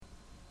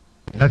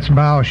Let's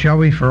bow, shall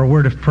we, for a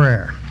word of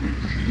prayer.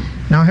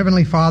 Now,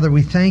 Heavenly Father,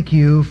 we thank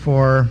you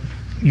for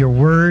your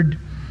word.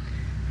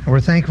 We're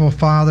thankful,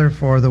 Father,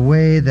 for the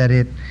way that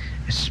it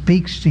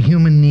speaks to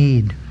human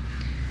need.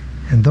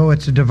 And though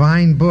it's a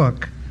divine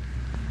book,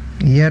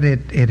 yet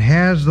it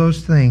has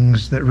those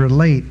things that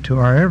relate to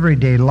our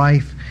everyday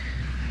life,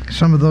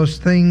 some of those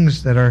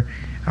things that are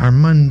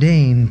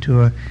mundane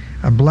to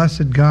a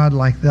blessed God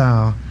like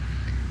Thou.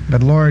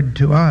 But Lord,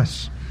 to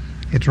us,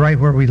 it's right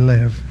where we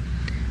live.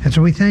 And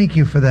so we thank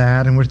you for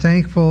that, and we're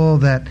thankful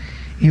that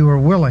you are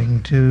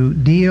willing to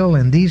deal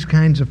in these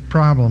kinds of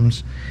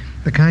problems,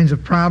 the kinds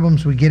of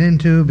problems we get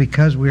into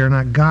because we are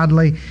not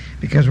godly,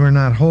 because we're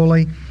not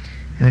holy,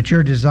 and it's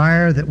your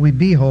desire that we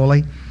be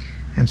holy.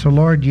 And so,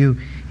 Lord, you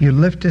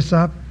lift us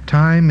up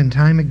time and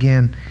time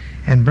again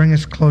and bring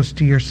us close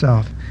to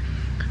yourself.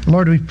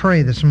 Lord, we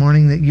pray this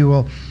morning that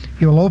you'll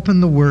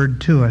open the Word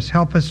to us,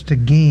 help us to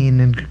gain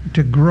and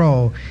to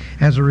grow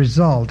as a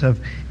result of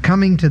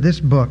coming to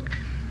this book,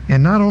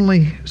 and not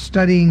only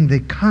studying the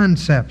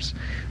concepts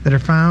that are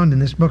found in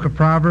this book of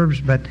Proverbs,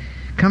 but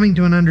coming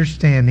to an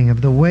understanding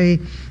of the way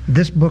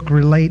this book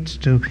relates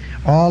to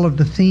all of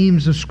the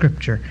themes of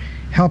Scripture.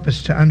 Help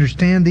us to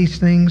understand these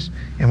things,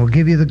 and we'll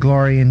give you the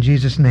glory in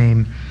Jesus'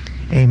 name.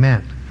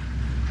 Amen.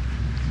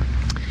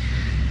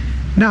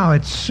 Now,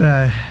 it's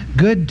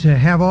good to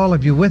have all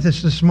of you with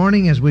us this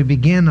morning as we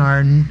begin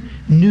our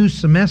new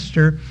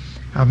semester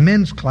of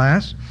men's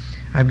class.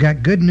 I've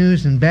got good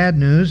news and bad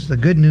news. The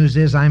good news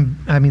is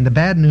the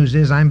bad news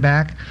is I'm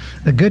back.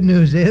 The good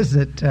news is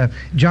that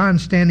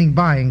John's standing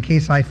by in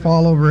case I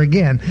fall over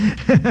again.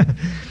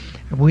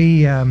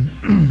 We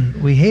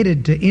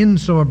hated to end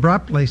so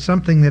abruptly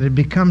something that had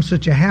become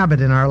such a habit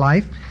in our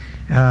life,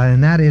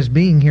 and that is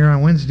being here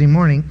on Wednesday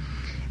morning.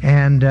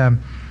 And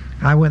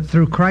I went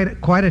through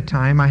quite a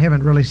time. I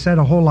haven't really said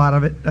a whole lot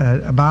of it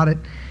about it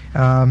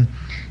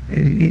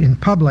in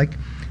public,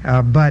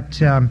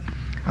 but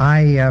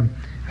I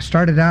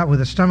started out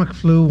with a stomach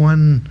flu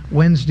one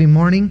Wednesday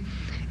morning,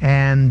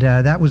 and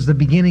that was the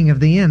beginning of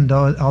the end,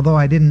 although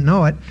I didn't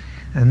know it.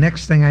 The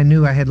next thing I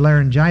knew, I had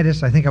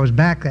laryngitis. I think I was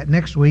back that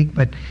next week,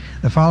 but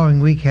the following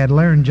week had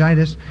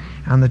laryngitis.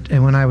 And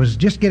when I was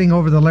just getting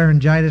over the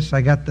laryngitis,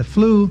 I got the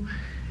flu,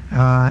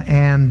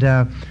 and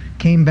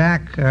came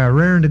back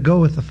raring to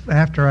go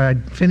after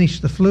I'd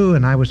finished the flu,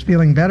 and I was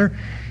feeling better.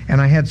 And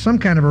I had some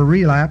kind of a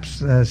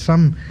relapse.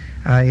 Some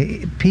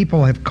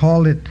people have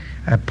called it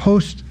a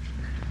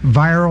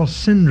post-viral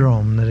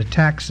syndrome that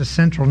attacks the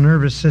central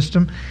nervous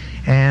system.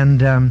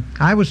 And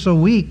I was so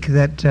weak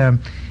that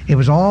it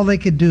was all they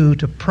could do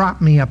to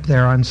prop me up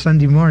there on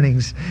Sunday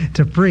mornings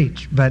to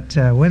preach. But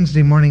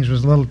Wednesday mornings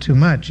was a little too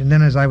much. And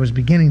then as I was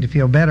beginning to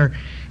feel better,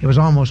 it was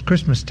almost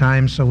Christmas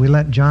time, so we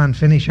let John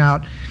finish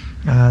out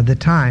the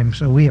time.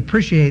 So we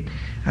appreciate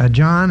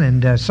John,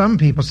 and some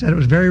people said it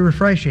was very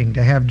refreshing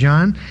to have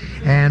John.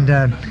 And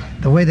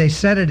the way they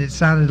said it, it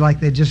sounded like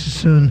they'd just as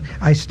soon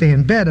I stay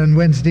in bed on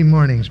Wednesday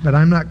mornings, but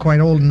I'm not quite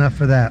old enough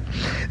for that.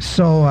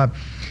 So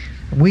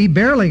we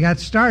barely got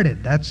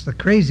started. That's the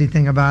crazy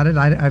thing about it.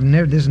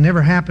 This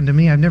never happened to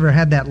me. I've never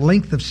had that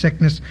length of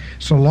sickness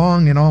so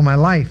long in all my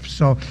life.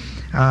 So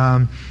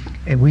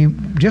we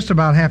just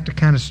about have to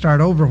kind of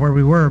start over where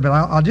we were, but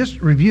I'll just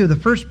review the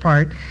first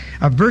part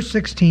of verse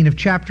 16 of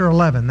chapter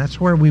 11.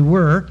 That's where we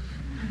were,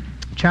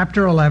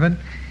 chapter 11,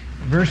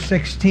 verse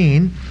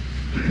 16,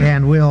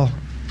 and we'll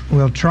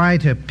try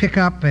to pick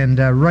up and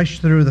rush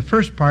through the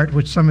first part,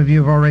 which some of you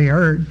have already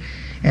heard,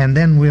 and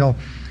then we'll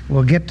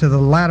get to the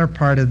latter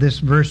part of this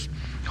verse,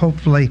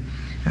 hopefully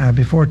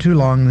before too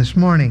long this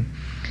morning.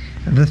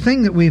 The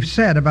thing that we've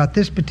said about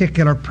this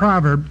particular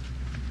proverb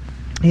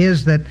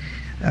is that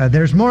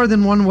there's more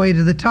than one way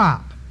to the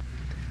top.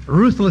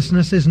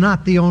 Ruthlessness is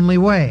not the only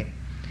way.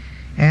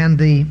 And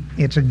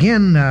it's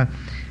again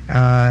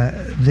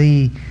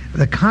the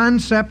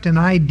concept and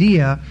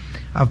idea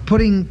of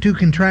putting two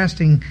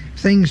contrasting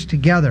things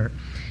together.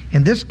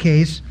 In this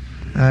case,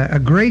 a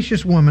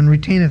gracious woman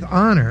retaineth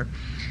honor,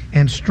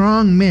 and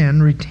strong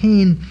men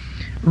retain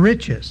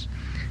riches.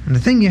 And the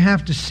thing you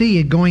have to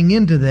see going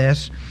into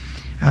this,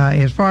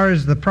 as far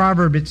as the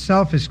proverb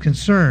itself is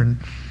concerned,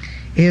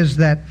 is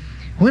that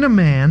when a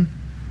man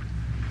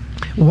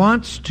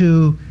wants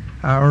to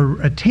or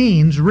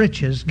attains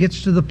riches,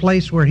 gets to the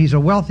place where he's a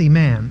wealthy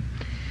man,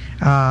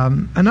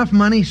 enough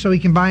money so he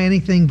can buy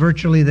anything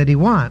virtually that he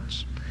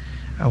wants,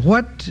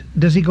 what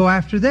does he go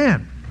after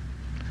then?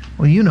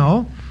 Well, you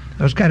know,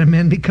 those kind of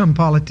men become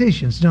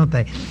politicians, don't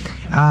they?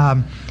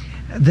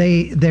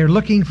 They're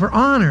looking for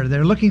honor,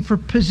 they're looking for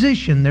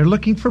position, they're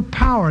looking for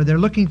power, they're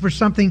looking for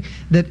something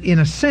that, in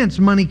a sense,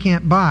 money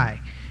can't buy.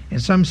 In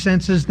some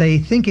senses, they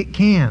think it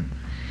can.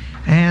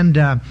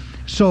 And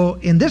so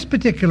in this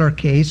particular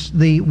case,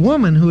 the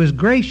woman who is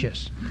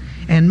gracious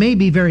and may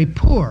be very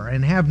poor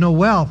and have no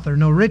wealth or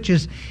no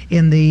riches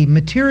in the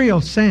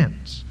material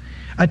sense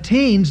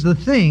attains the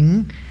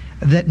thing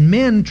that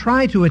men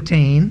try to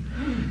attain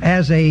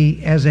as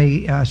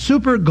a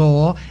super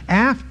goal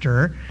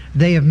after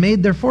they have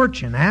made their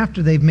fortune,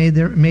 after they've made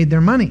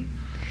their money.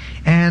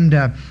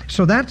 And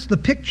so that's the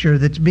picture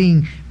that's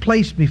being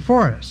placed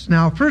before us.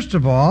 Now, first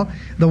of all,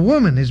 the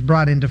woman is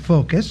brought into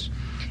focus.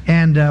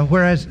 And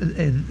whereas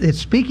it's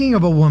speaking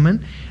of a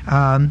woman,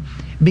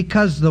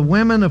 because the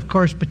women, of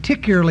course,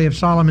 particularly of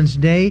Solomon's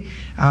day,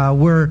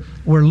 were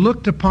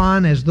looked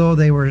upon as though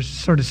they were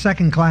sort of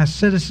second-class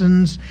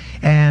citizens,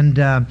 and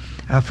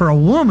for a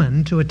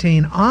woman to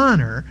attain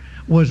honor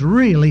was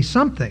really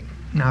something.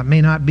 Now, it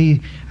may not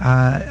be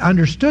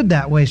understood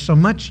that way so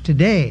much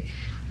today,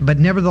 but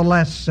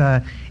nevertheless,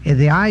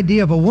 the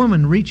idea of a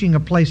woman reaching a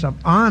place of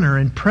honor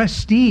and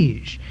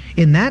prestige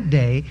in that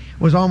day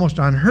was almost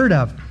unheard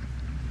of.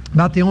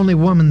 About the only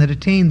woman that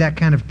attained that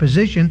kind of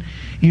position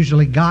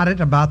usually got it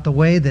about the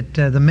way that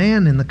the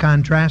man, in the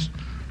contrast,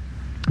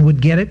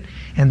 would get it,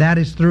 and that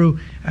is through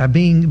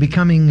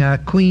becoming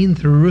queen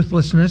through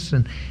ruthlessness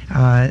and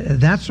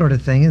that sort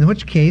of thing, in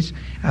which case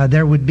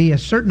there would be a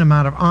certain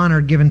amount of honor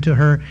given to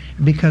her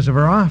because of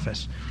her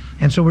office.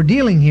 And so we're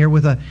dealing here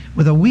with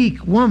a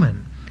weak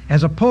woman,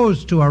 as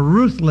opposed to a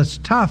ruthless,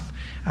 tough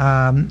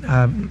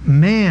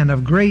man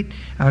of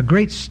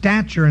great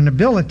stature and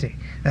ability.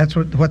 That's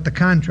what the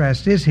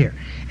contrast is here.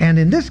 And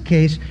in this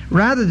case,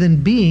 rather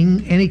than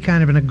being any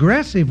kind of an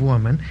aggressive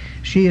woman,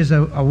 she is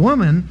a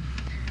woman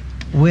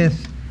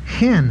with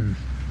hen,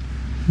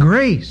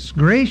 grace,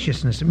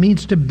 graciousness. It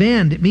means to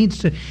bend. It means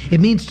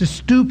to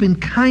stoop in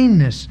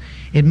kindness.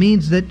 It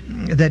means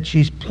that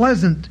she's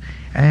pleasant,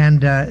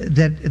 and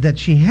that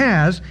she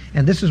has,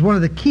 and this is one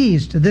of the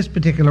keys to this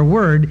particular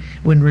word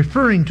when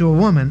referring to a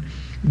woman,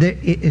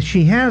 that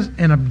she has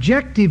an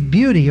objective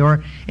beauty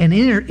or an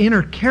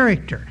inner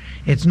character.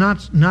 It's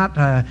not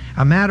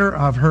a matter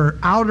of her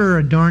outer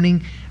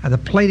adorning, the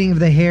plaiting of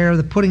the hair,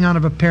 the putting on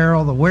of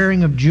apparel, the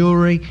wearing of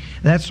jewelry,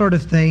 that sort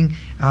of thing.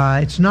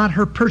 It's not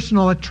her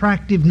personal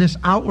attractiveness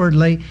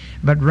outwardly,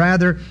 but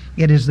rather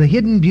it is the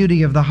hidden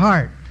beauty of the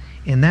heart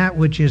in that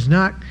which is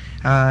not,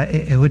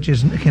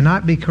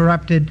 cannot be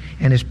corrupted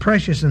and is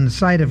precious in the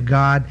sight of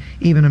God,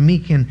 even a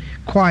meek and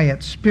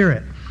quiet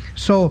spirit.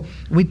 So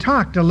we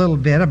talked a little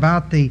bit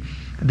about the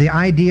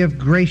idea of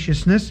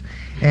graciousness,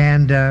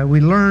 and we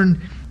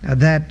learned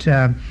that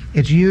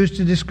it's used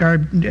to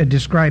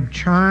describe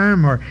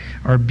charm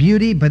or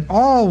beauty, but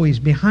always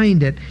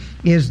behind it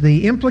is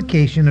the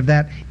implication of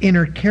that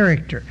inner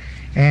character.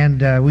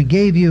 And we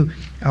gave you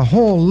a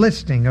whole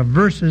listing of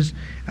verses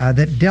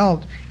that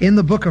dealt in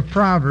the book of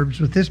Proverbs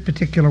with this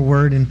particular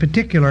word, in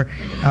particular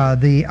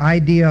the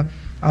idea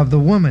of the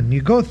woman.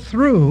 You go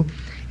through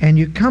and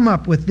you come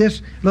up with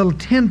this little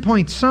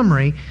 10-point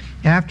summary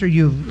after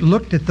you've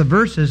looked at the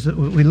verses that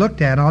we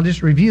looked at. I'll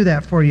just review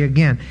that for you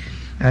again.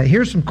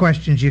 Here's some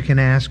questions you can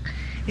ask.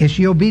 Is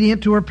she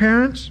obedient to her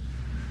parents?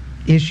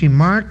 Is she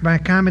marked by a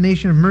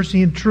combination of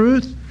mercy and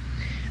truth?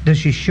 Does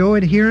she show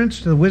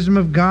adherence to the wisdom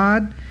of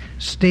God,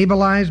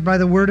 stabilized by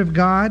the Word of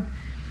God?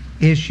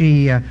 Is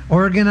she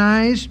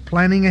organized,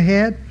 planning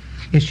ahead?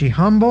 Is she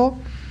humble?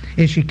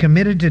 Is she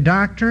committed to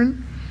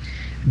doctrine?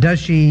 Does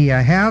she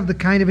have the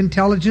kind of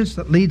intelligence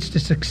that leads to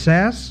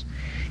success?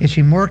 Is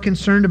she more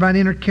concerned about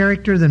inner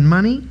character than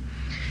money?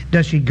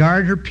 Does she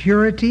guard her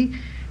purity,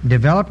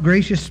 develop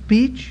gracious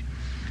speech?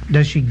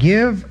 Does she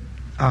give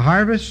a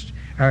harvest?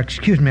 I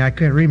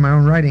can't read my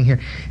own writing here.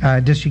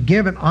 Does she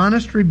give an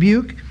honest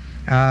rebuke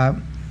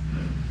when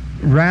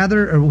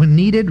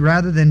needed,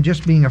 rather than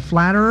just being a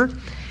flatterer?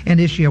 And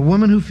is she a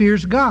woman who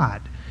fears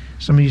God?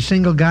 Some of you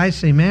single guys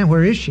say, "Man,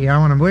 where is she? I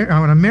want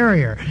to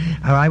marry her."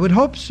 I would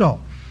hope so,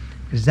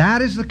 because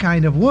that is the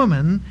kind of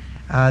woman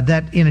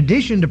that, in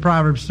addition to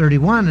Proverbs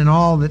 31 and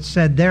all that's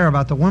said there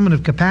about the woman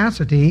of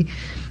capacity,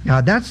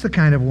 that's the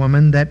kind of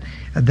woman that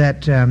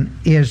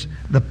is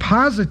the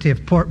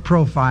positive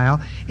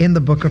profile in the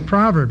book of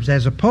Proverbs,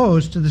 as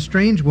opposed to the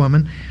strange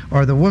woman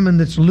or the woman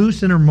that's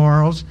loose in her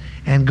morals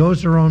and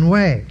goes her own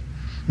way.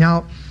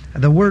 Now,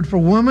 the word for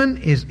woman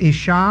is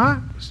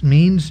isha,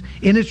 means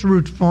in its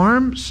root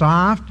form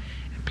soft,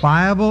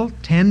 pliable,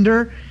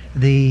 tender.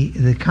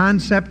 The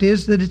concept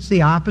is that it's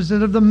the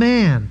opposite of the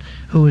man,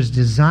 who is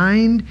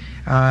designed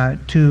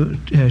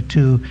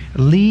to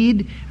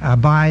lead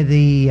by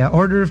the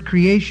order of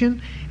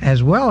creation,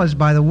 as well as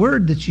by the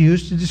word that's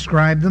used to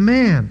describe the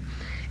man.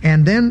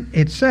 And then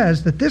it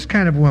says that this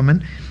kind of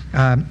woman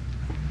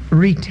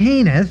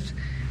retaineth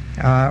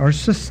or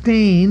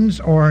sustains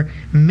or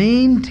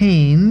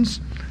maintains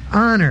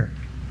honor.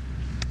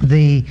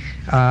 The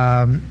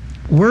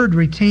word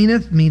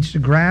retaineth means to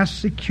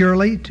grasp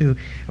securely, to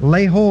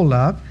lay hold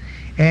of.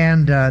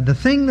 And the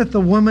thing that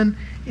the woman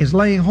is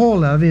laying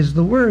hold of is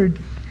the word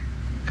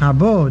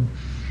kabod.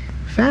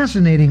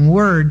 Fascinating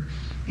word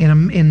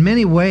in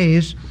many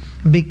ways,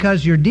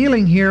 because you're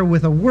dealing here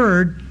with a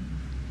word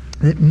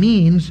that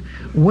means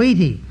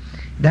weighty,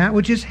 that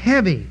which is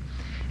heavy.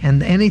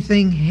 And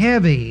anything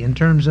heavy, in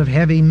terms of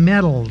heavy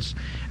metals,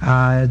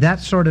 that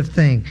sort of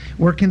thing,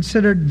 were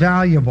considered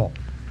valuable.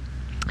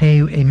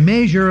 A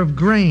measure of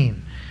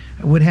grain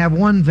would have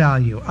one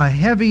value. A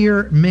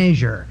heavier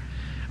measure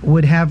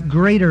would have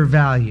greater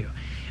value.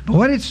 But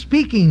what it's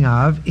speaking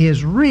of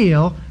is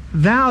real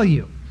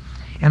value.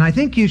 And I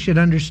think you should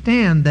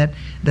understand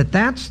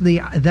that's the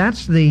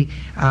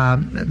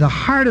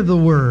heart of the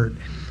word.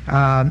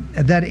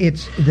 That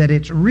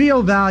it's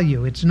real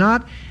value. It's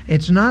not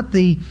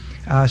the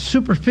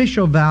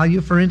superficial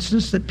value, for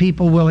instance, that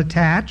people will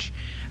attach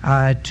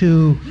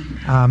to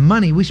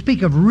money. We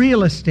speak of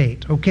real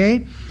estate.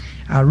 Okay,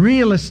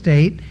 real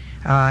estate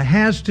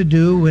has to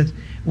do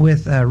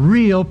with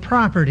real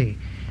property.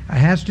 It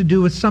has to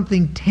do with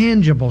something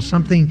tangible,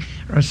 something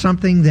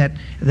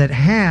that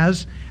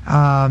has,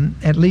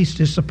 at least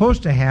is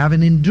supposed to have,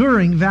 an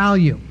enduring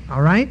value.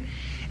 All right,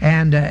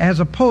 and as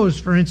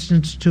opposed, for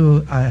instance,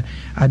 to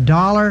a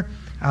dollar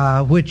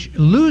which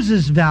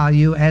loses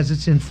value as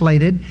it's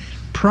inflated,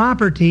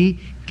 property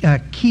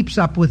keeps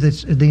up with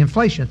the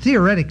inflation,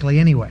 theoretically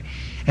anyway.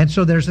 And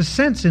so there's a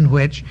sense in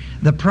which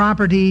the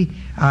property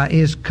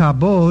is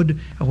kabod,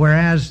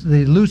 whereas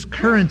the loose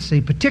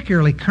currency,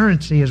 particularly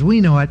currency as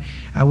we know it,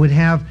 would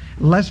have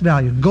less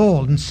value.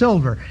 Gold and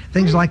silver,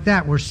 things like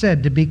that were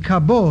said to be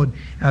kabod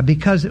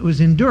because it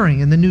was enduring.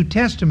 In the New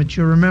Testament,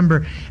 you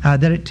remember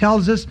that it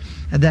tells us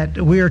that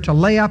we are to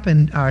lay up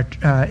in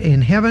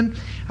heaven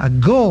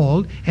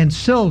gold and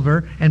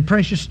silver and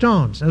precious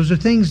stones. Those are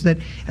things that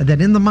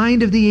in the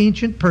mind of the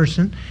ancient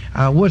person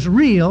was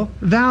real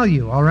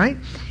value, all right?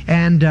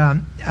 And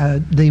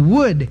the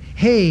wood,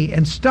 hay,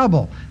 and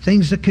stubble,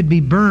 things that could be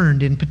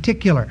burned in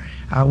particular,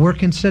 were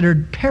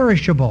considered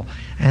perishable,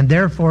 and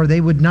therefore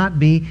they would not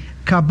be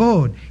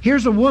kabod.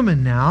 Here's a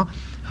woman now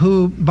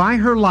who, by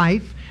her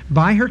life,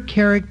 by her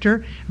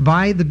character,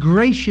 by the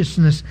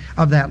graciousness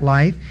of that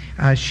life,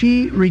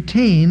 she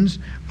retains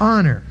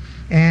honor.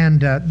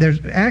 And there's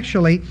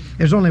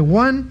only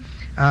one,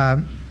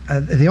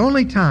 the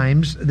only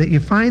times that you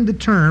find the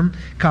term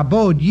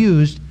kabod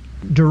used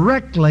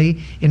directly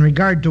in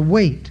regard to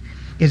weight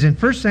is in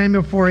 1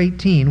 Samuel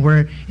 4:18,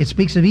 where it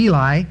speaks of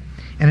Eli,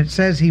 and it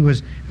says he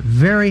was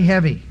very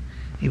heavy.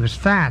 He was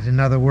fat, in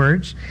other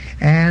words.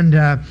 And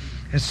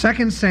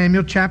 2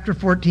 Samuel chapter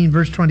 14,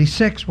 verse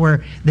 26,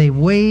 where they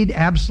weighed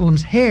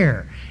Absalom's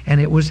hair, and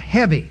it was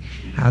heavy.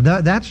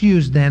 That's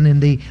used then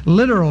in the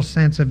literal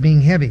sense of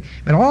being heavy.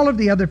 But all of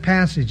the other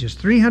passages,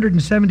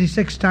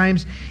 376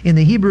 times in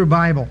the Hebrew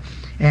Bible,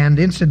 and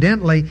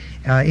incidentally,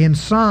 in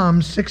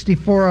Psalms,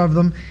 64 of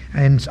them,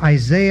 and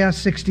Isaiah,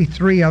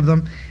 63 of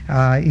them,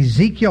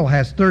 Ezekiel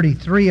has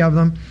 33 of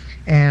them,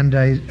 and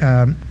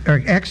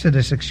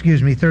Exodus,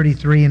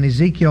 33, and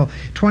Ezekiel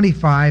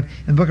 25, and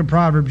the book of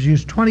Proverbs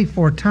used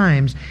 24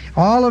 times.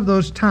 All of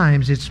those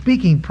times, it's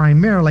speaking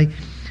primarily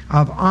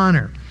of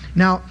honor.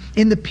 Now,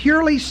 in the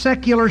purely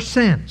secular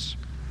sense,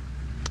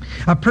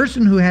 a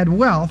person who had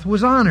wealth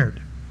was honored.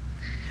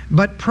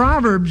 But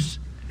Proverbs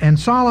and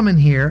Solomon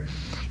here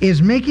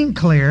is making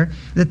clear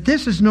that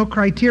this is no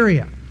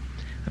criteria.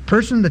 A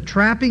person, the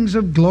trappings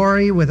of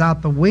glory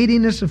without the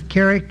weightiness of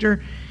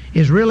character,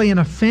 is really an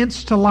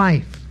offense to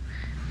life.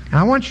 And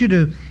I want you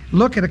to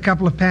look at a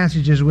couple of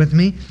passages with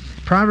me.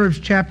 Proverbs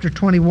chapter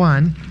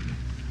 21.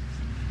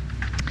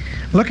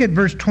 Look at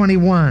verse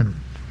 21.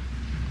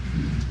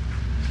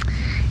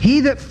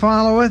 He that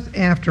followeth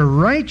after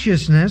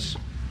righteousness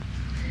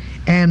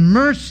and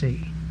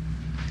mercy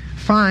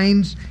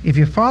finds, if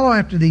you follow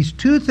after these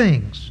two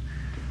things,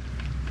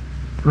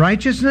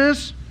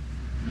 righteousness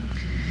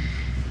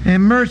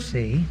and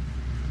mercy,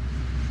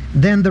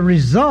 then the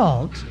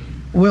result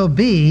will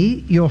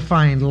be you'll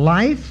find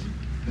life,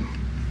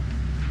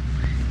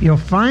 you'll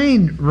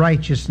find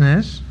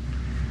righteousness,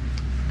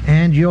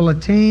 and you'll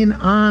attain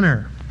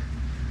honor.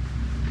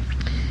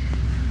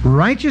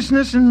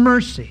 Righteousness and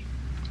mercy.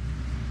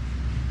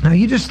 Now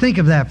you just think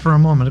of that for a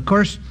moment. Of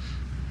course,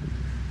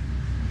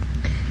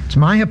 it's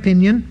my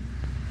opinion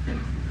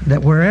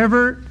that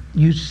wherever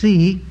you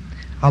see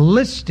a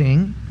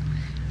listing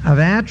of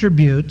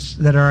attributes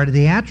that are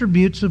the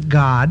attributes of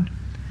God,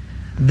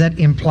 that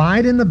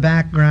implied in the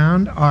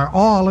background are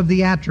all of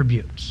the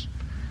attributes.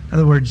 In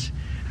other words,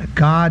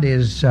 God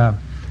is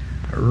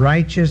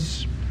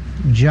righteous,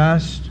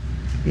 just,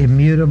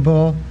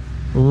 immutable,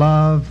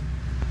 love.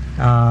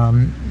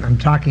 I'm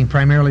talking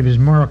primarily of his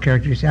moral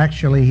characteristics.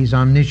 Actually, he's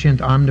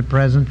omniscient,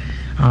 omnipresent,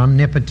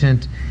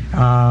 omnipotent.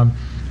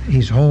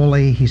 He's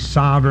holy, he's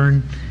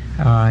sovereign,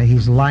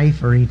 he's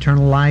life or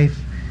eternal life,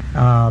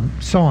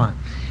 so on.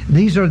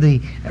 These are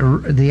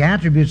the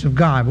attributes of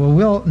God. Well,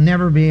 we'll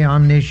never be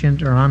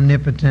omniscient or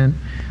omnipotent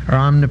or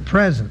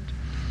omnipresent,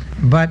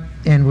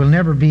 and we'll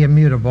never be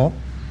immutable.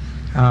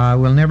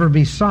 We'll never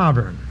be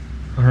sovereign.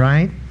 All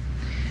right?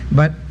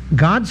 But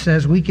God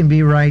says we can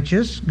be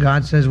righteous.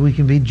 God says we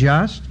can be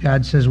just.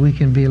 God says we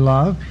can be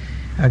love.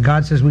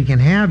 God says we can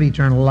have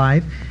eternal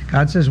life.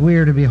 God says we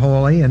are to be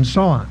holy, and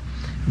so on.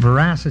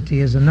 Veracity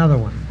is another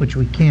one, which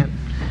we can't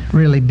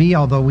really be,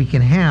 although we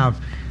can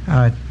have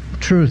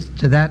truth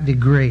to that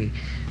degree.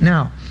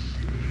 Now,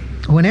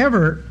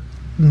 whenever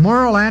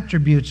moral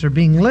attributes are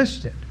being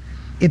listed,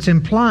 it's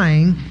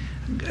implying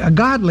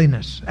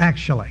godliness,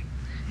 actually.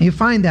 You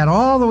find that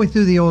all the way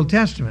through the Old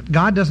Testament.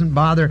 God doesn't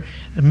bother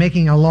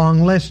making a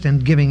long list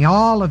and giving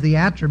all of the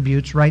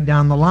attributes right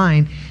down the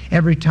line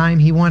every time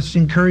he wants to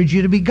encourage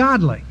you to be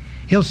godly.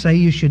 he'll say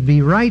you should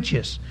be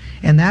righteous.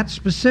 And that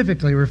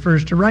specifically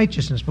refers to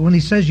righteousness. But when he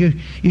says you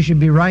should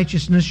be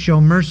righteousness,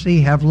 show mercy,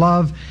 have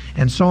love,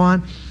 and so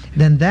on,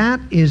 then that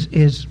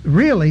is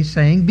really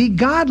saying be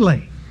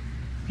godly.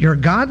 You're a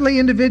godly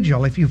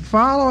individual if you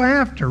follow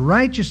after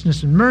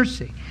righteousness and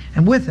mercy,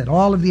 and with it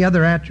all of the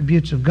other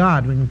attributes of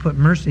God. We can put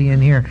mercy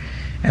in here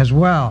as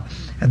well.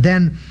 And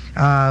then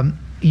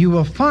you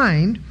will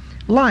find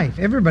life.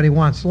 Everybody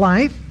wants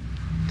life.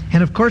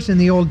 And of course in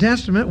the Old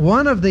Testament,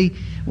 one of the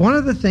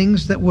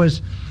things that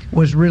was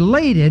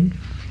related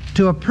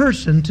to a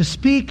person to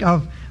speak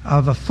of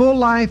a full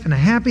life and a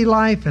happy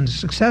life and a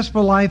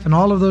successful life and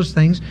all of those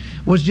things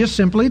was just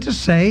simply to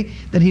say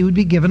that he would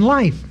be given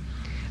life.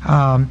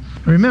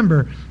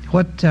 Remember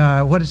what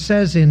it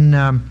says in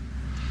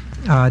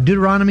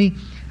Deuteronomy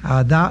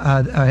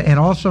and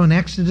also in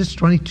Exodus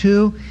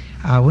 22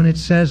 when it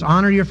says,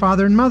 honor your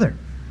father and mother,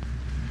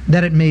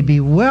 that it may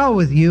be well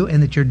with you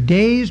and that your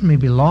days may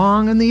be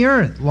long on the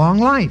earth. Long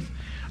life.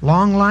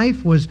 Long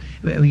life was,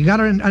 you got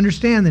to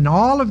understand, in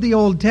all of the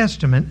Old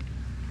Testament,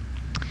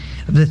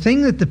 the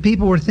thing that the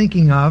people were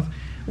thinking of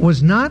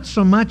was not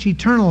so much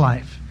eternal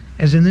life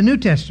as in the New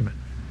Testament.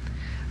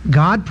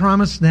 God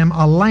promised them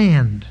a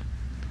land.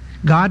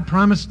 God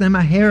promised them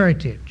a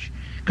heritage.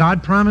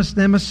 God promised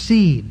them a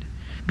seed.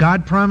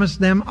 God promised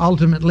them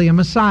ultimately a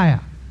Messiah.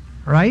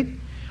 Right?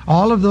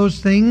 All of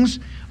those things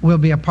will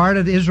be a part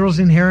of Israel's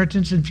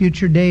inheritance in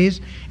future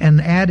days,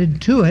 and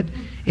added to it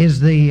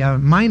is the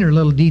minor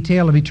little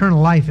detail of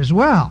eternal life as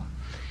well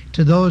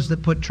to those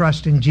that put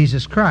trust in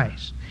Jesus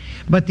Christ.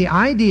 But the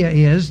idea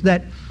is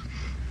that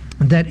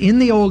in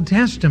the Old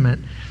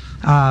Testament,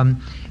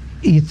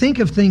 you think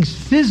of things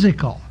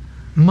physical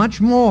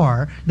much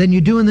more than you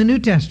do in the New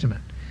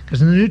Testament.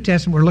 Because in the New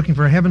Testament, we're looking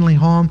for a heavenly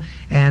home,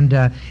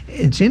 and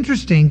it's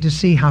interesting to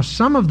see how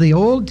some of the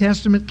Old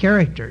Testament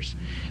characters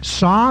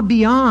saw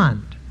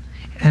beyond.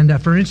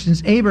 And for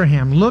instance,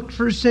 Abraham looked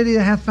for a city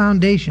that hath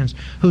foundations,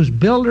 whose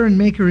builder and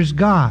maker is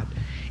God.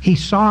 He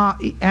saw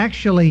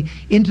actually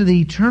into the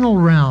eternal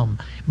realm,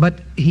 but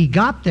he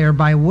got there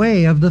by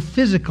way of the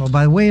physical,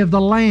 by way of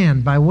the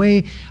land, by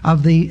way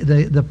of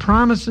the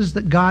promises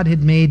that God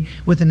had made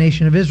with the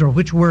nation of Israel,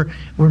 which were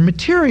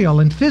material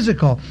and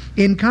physical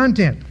in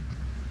content.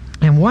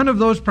 And one of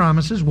those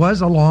promises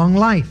was a long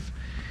life.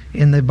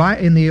 In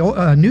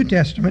the New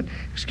Testament,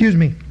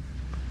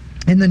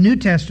 in the New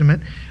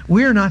Testament,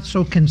 we're not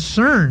so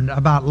concerned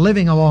about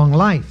living a long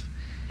life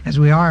as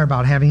we are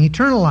about having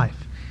eternal life.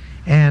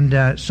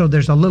 And so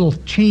there's a little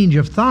change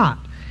of thought.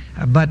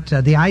 But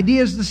the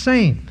idea is the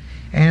same.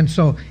 And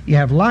so you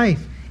have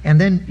life, and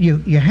then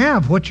you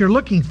have what you're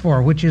looking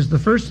for, which is the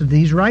first of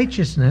these,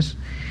 righteousness.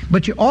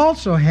 But you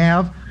also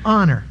have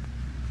honor.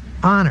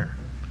 Honor.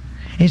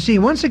 And you see,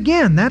 once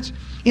again, that's,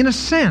 in a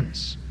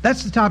sense,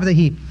 that's the top of the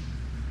heap.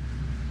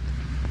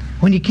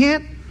 When you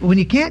can't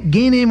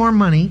gain any more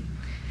money,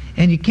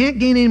 and you can't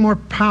gain any more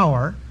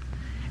power,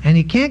 and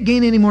you can't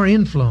gain any more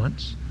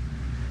influence,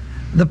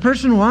 the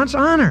person wants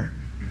honor.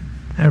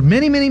 There are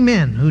many, many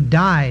men who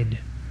died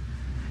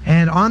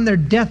and on their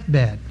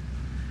deathbed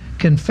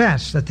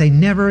confessed that they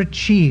never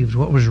achieved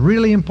what was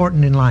really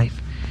important in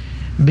life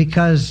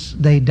because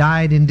they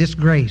died in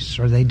disgrace,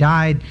 or they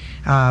died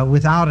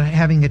without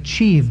having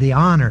achieved the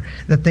honor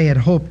that they had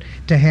hoped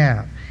to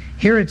have.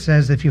 Here it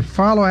says, if you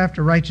follow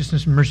after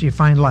righteousness and mercy, you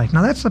find life.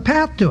 Now that's the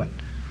path to it.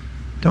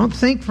 Don't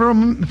think for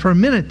a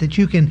minute that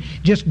you can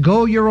just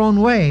go your own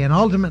way and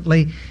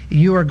ultimately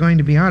you are going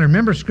to be honored.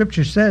 Remember,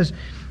 Scripture says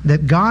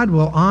that God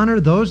will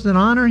honor those that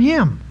honor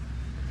Him.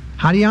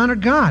 How do you honor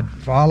God?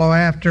 Follow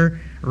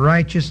after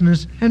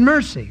righteousness and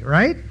mercy,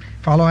 right?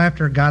 Follow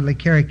after a godly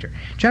character.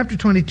 Chapter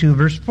 22,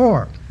 verse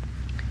 4.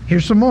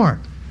 Here's some more.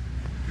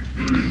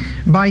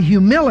 By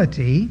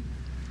humility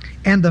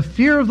and the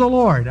fear of the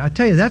Lord. I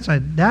tell you, that's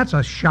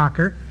a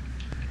shocker.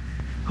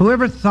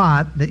 Whoever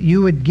thought that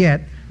you would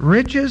get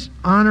riches,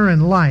 honor,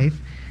 and life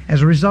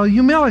as a result of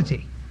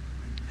humility?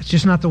 It's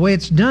just not the way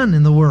it's done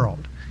in the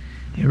world.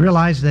 You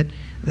realize that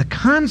the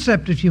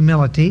concept of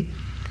humility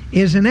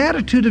is an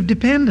attitude of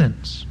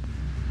dependence.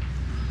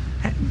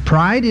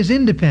 Pride is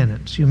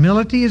independence.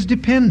 Humility is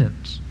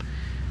dependence.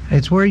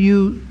 It's where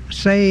you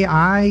say,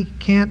 I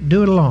can't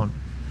do it alone.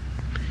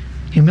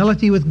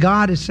 Humility with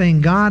God is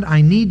saying, God,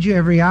 I need you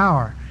every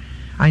hour.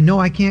 I know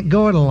I can't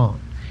go it alone.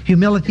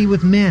 Humility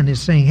with men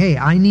is saying, hey,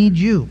 I need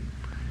you.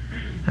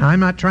 Now, I'm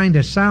not trying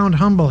to sound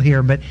humble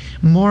here, but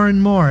more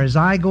and more as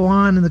I go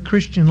on in the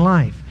Christian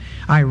life,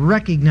 I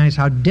recognize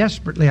how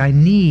desperately I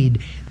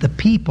need the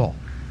people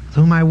with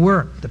whom I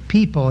work, the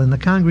people in the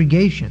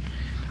congregation.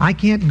 I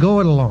can't go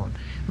it alone.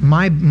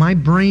 My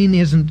brain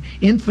isn't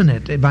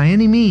infinite by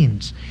any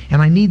means,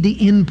 and I need the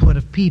input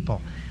of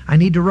people. I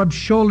need to rub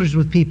shoulders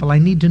with people. I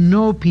need to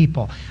know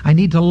people. I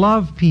need to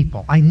love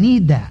people. I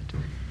need that.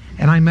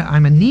 And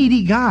I'm a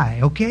needy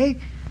guy, okay?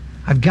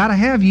 I've got to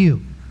have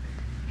you.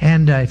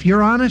 And if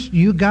you're honest,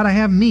 you got to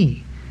have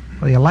me,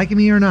 whether you like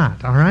me or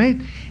not, all right?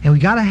 And we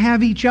got to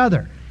have each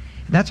other.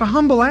 That's a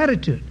humble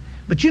attitude.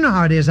 But you know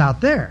how it is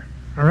out there,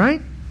 all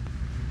right?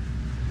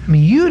 I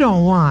mean, you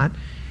don't want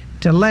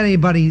to let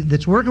anybody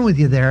that's working with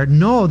you there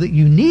know that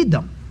you need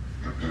them,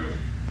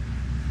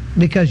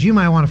 because you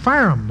might want to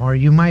fire them, or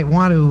you might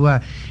want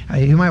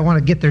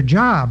to get their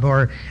job,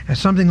 or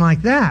something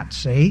like that.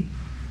 See,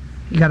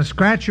 you got to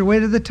scratch your way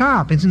to the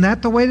top. Isn't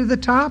that the way to the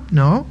top?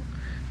 No,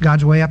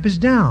 God's way up is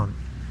down.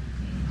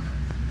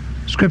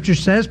 Scripture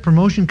says,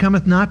 promotion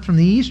cometh not from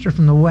the east or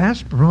from the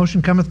west,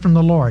 promotion cometh from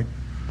the Lord.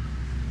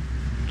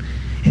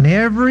 And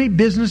every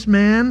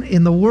businessman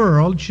in the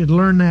world should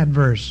learn that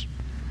verse.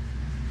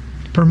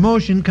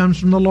 Promotion comes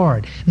from the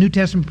Lord. New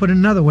Testament put it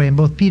another way in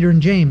both Peter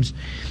and James.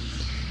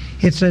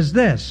 It says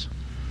this,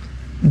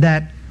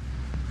 that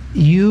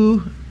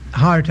you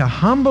are to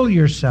humble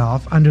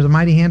yourself under the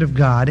mighty hand of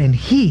God, and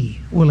He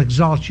will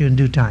exalt you in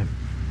due time.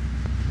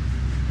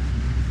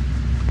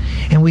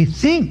 And we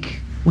think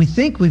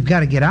we've got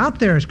to get out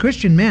there as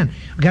Christian men.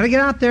 We've got to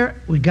get out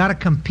there. We've got to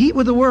compete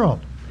with the world.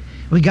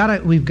 We've got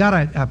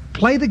to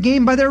play the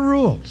game by their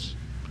rules.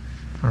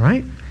 All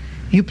right?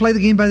 You play the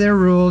game by their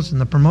rules, and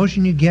the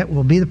promotion you get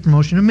will be the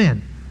promotion of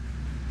men.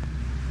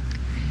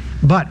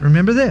 But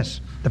remember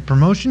this, the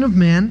promotion of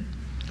men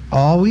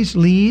always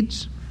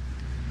leads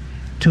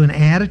to an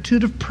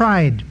attitude of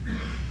pride.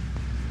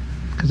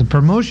 Because the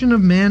promotion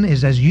of men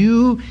is as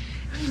you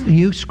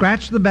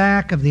scratch the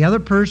back of the other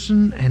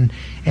person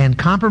and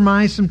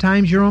compromise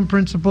sometimes your own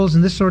principles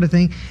and this sort of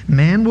thing,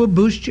 man will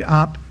boost you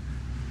up,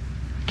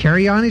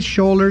 carry you on his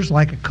shoulders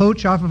like a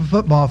coach off of a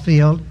football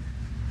field,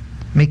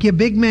 make you a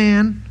big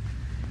man,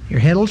 your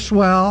head will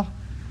swell,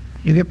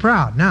 you get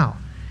proud. Now,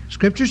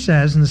 Scripture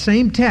says in the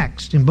same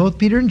text in both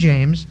Peter and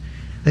James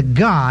that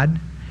God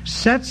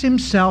sets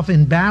Himself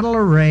in battle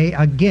array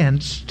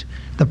against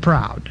the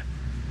proud.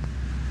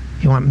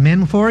 You want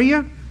men for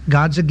you?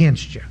 God's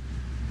against you.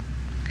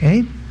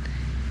 Okay?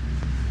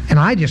 And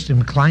I just am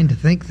inclined to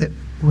think that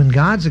when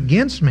God's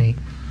against me,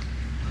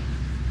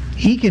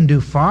 He can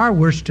do far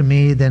worse to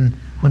me than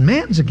when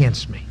man's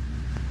against me.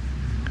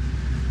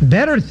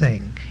 Better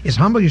thing is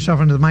humble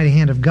yourself under the mighty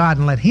hand of God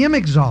and let Him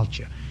exalt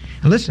you.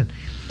 And listen,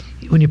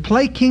 when you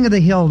play king of the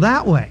hill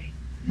that way,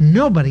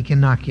 nobody can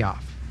knock you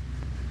off.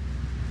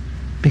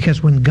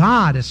 Because when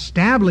God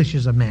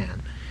establishes a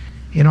man,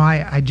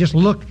 I just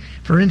look,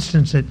 for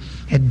instance,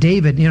 at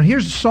David.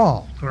 Here's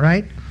Saul, all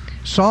right?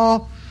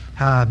 Saul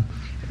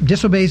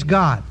disobeys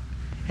God.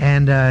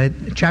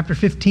 And chapter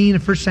 15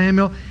 of 1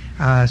 Samuel,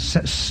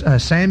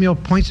 Samuel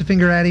points the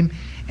finger at him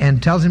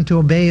and tells him to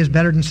obey is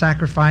better than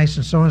sacrifice,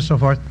 and so on and so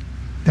forth.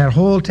 That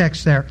whole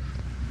text there.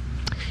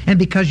 And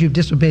because you've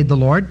disobeyed the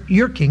Lord,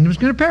 your kingdom is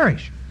going to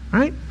perish.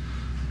 Right?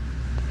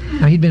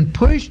 Now, he'd been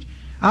pushed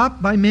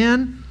up by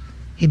men.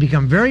 He'd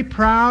become very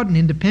proud and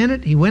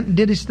independent. He went and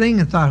did his thing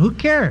and thought, who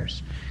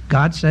cares?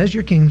 God says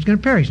your kingdom's going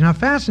to perish. Now,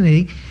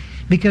 fascinating,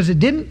 because he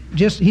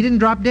didn't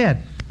drop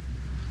dead.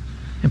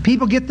 And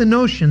people get the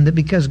notion that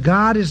because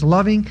God is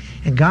loving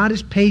and God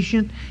is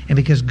patient, and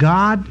because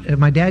God,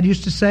 my dad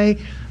used to say,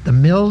 the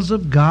mills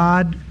of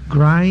God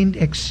grind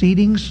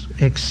exceeding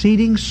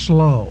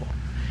slow,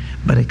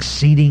 but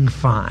exceeding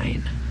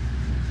fine.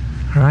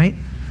 All right?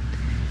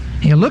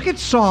 And you look at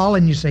Saul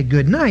and you say,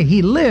 good night.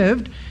 He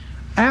lived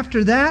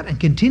after that and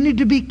continued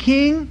to be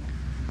king,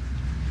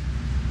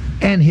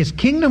 and his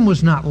kingdom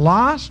was not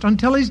lost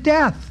until his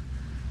death.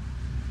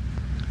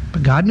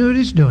 But God knew what He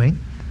was doing,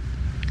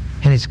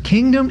 and his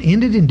kingdom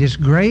ended in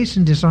disgrace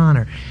and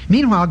dishonor.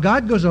 Meanwhile,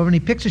 God goes over and He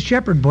picks a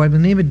shepherd boy by the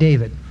name of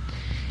David.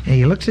 And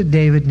He looks at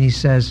David and He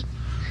says,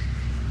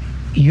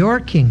 your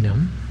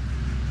kingdom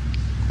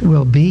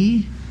will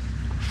be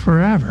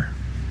forever.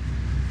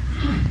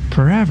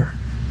 Forever.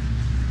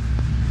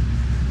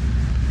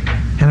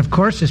 And of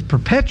course, it's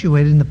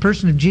perpetuated in the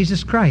person of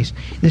Jesus Christ.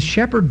 This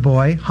shepherd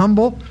boy,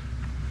 humble,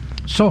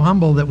 so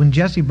humble that when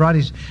Jesse brought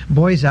his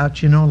boys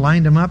out,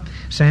 lined them up,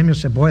 Samuel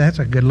said, boy, that's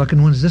a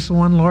good-looking one. Is this the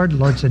one, Lord? The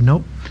Lord said,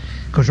 nope.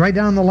 Goes right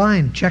down the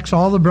line, checks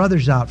all the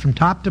brothers out from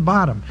top to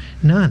bottom.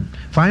 None.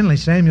 Finally,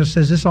 Samuel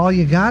says, is this all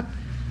you got?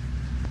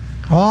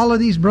 All of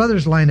these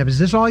brothers lined up. Is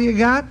this all you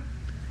got?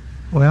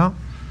 Well,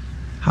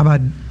 how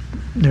about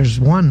there's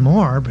one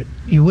more, but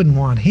you wouldn't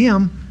want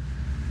him.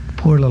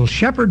 Poor little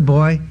shepherd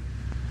boy.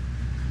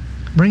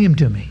 Bring him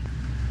to me.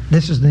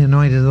 This is the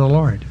anointed of the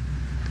Lord.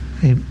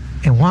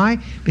 And why?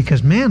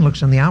 Because man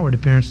looks on the outward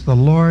appearance. The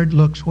Lord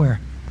looks where?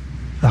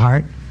 The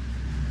heart.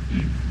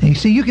 And you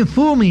see, you can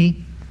fool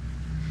me.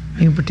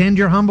 You can pretend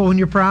you're humble when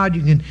you're proud.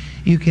 You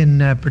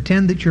can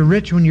pretend that you're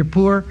rich when you're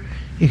poor.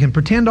 You can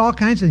pretend all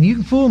kinds of things. You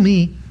can fool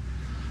me.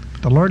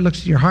 But the Lord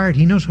looks at your heart.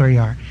 He knows where you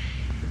are.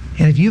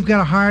 And if you've got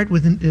a heart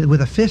with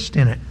a fist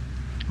in it,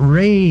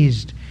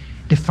 raised,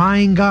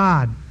 defying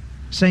God,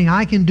 saying,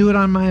 I can do it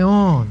on my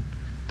own,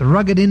 the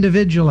rugged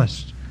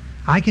individualist,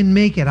 I can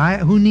make it.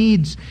 Who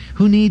needs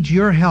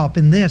your help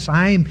in this?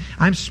 I'm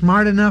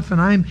smart enough and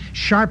I'm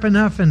sharp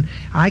enough and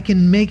I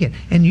can make it.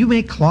 And you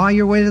may claw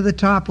your way to the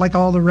top like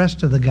all the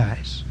rest of the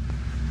guys.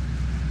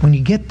 When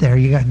you get there,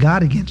 you got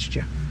God against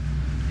you.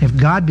 If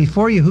God be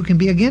for you, who can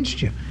be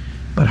against you?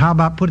 But how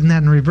about putting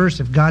that in reverse?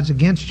 If God's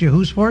against you,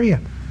 who's for you?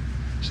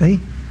 See?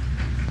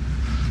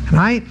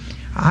 And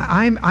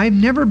I've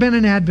never been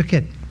an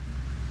advocate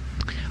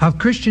of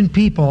Christian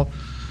people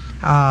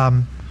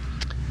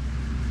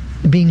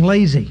being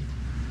lazy.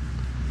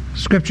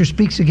 Scripture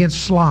speaks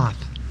against sloth.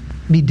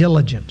 Be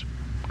diligent.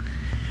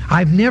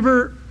 I've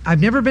never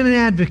been an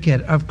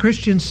advocate of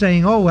Christians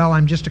saying, "Oh well,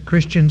 I'm just a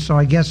Christian, so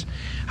I guess,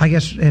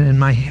 and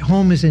my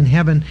home is in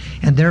heaven,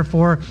 and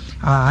therefore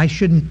I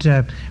shouldn't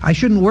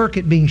work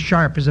at being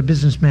sharp as a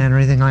businessman or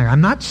anything like that."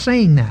 I'm not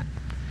saying that.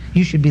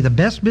 You should be the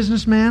best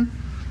businessman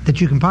that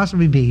you can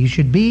possibly be. You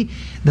should be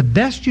the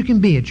best you can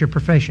be at your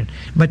profession,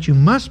 but you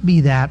must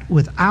be that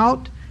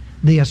without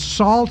the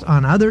assault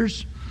on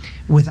others,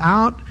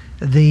 without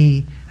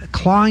the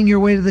clawing your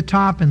way to the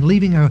top and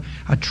leaving a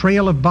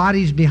trail of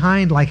bodies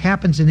behind like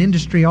happens in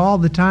industry all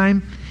the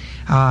time.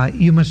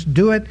 You must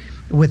do it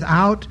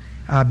without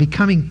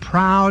becoming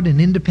proud and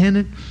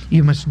independent.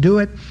 You must do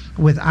it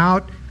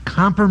without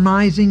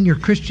compromising your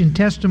Christian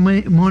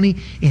testimony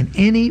in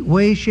any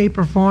way, shape,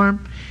 or form,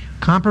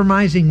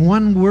 compromising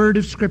one word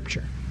of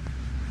Scripture.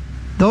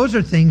 Those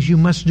are things you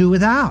must do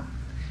without.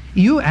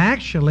 You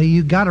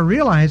got to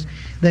realize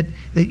that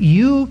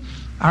you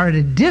are at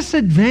a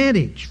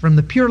disadvantage from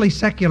the purely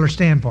secular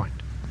standpoint.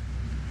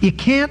 You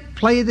can't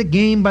play the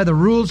game by the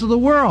rules of the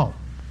world.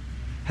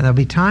 And there'll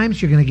be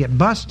times you're going to get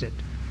busted.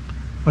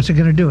 What's it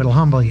going to do? It'll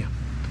humble you.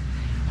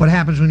 What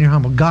happens when you're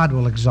humble? God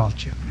will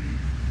exalt you.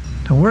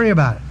 Don't worry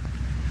about it.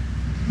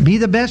 Be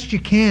the best you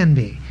can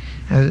be.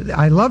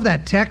 I love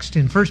that text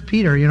in 1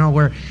 Peter,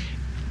 where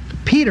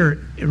Peter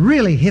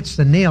really hits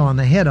the nail on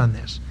the head on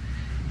this.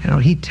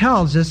 He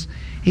tells us,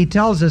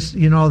 how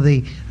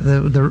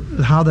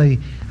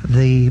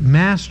the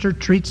master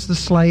treats the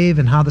slave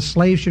and how the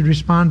slave should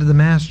respond to the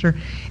master.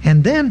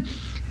 And then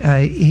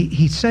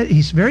he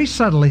very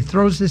subtly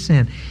throws this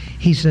in.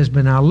 He says,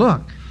 but now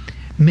look,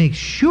 make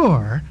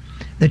sure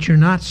that you're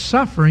not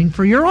suffering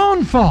for your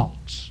own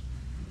faults.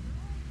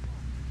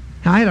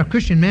 Now, I had a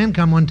Christian man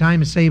come one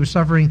time and say he was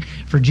suffering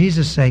for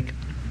Jesus' sake.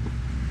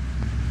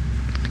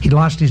 He'd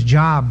lost his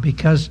job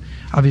because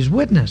of his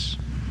witness,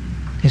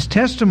 his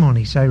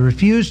testimony. So I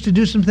refused to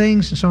do some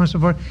things and so on and so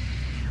forth.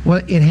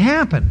 Well, it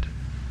happened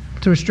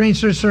through a strange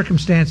set of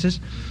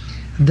circumstances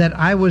that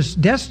I was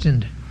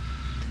destined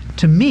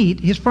to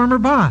meet his former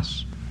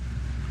boss.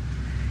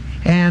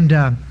 And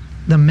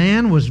the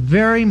man was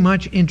very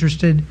much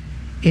interested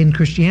in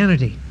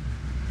Christianity.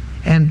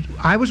 And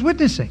I was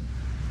witnessing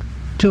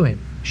to him,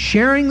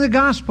 sharing the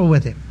gospel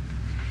with him.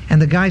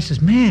 And the guy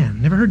says,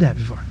 "Man, never heard that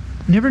before.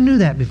 Never knew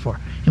that before."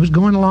 It was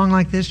going along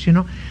like this,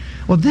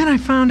 Well, then I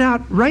found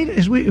out, right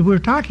as we were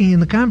talking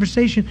in the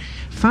conversation,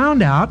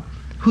 found out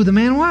who the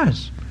man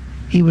was.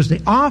 He was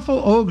the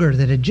awful ogre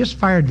that had just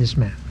fired this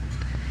man.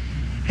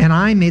 And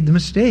I made the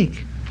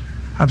mistake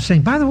of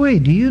saying, "By the way,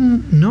 do you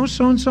know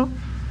so-and-so?"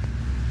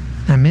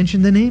 I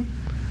mentioned the name.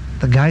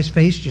 The guy's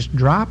face just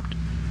dropped.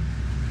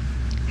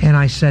 And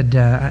I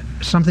said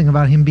something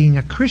about him being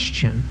a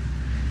Christian.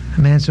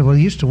 The man said, "Well,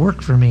 he used to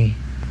work for me.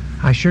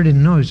 I sure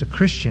didn't know he was a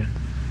Christian."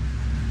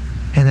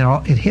 And then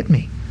it hit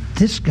me.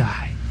 This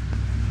guy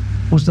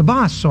was the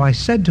boss. So I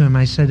said to him,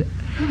 "Has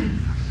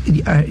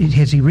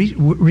he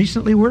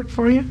recently worked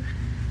for you?"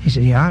 He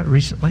said, "Yeah,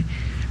 recently."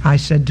 I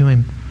said to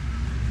him,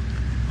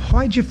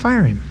 "Why'd you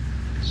fire him?"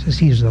 He says,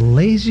 "He's the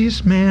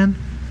laziest man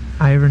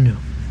I ever knew.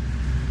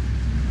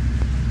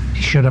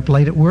 He showed up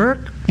late at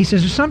work." He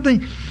says, "There's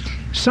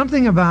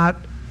something about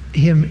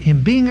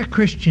him being a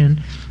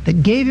Christian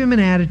that gave him an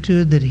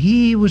attitude that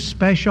he was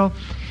special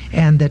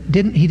and that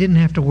he didn't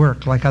have to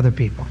work like other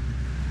people."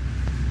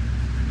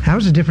 That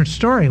was a different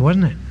story,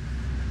 wasn't it?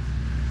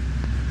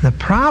 The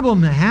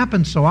problem that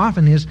happens so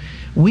often is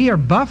we are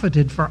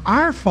buffeted for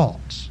our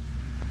faults.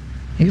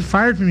 You get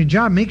fired from your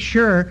job, make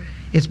sure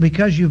it's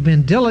because you've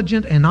been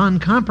diligent and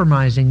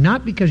uncompromising,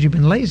 not because you've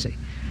been lazy.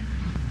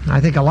 I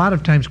think a lot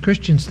of times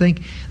Christians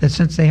think that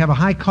since they have a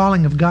high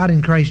calling of God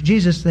in Christ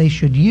Jesus, they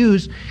should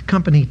use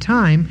company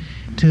time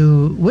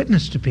to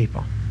witness to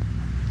people.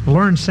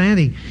 Lawrence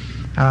Sandy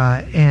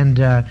and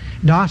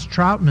Doss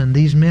Troutman,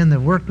 these men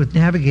that worked with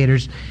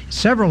Navigators,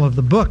 several of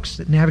the books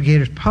that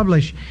Navigators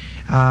publish,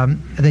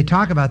 they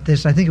talk about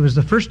this. I think it was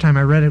the first time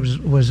I read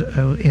it was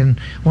in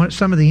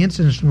some of the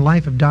incidents from the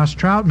life of Doss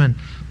Troutman.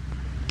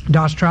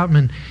 Doss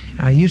Troutman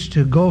used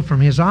to go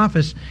from his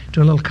office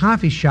to a little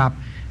coffee shop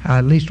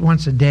at least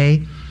once a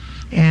day,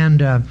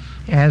 and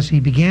as he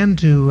began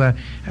to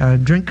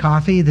drink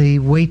coffee, the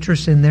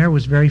waitress in there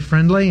was very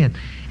friendly,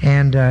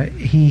 and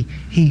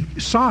he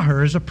saw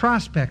her as a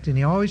prospect, and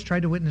he always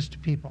tried to witness to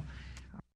people.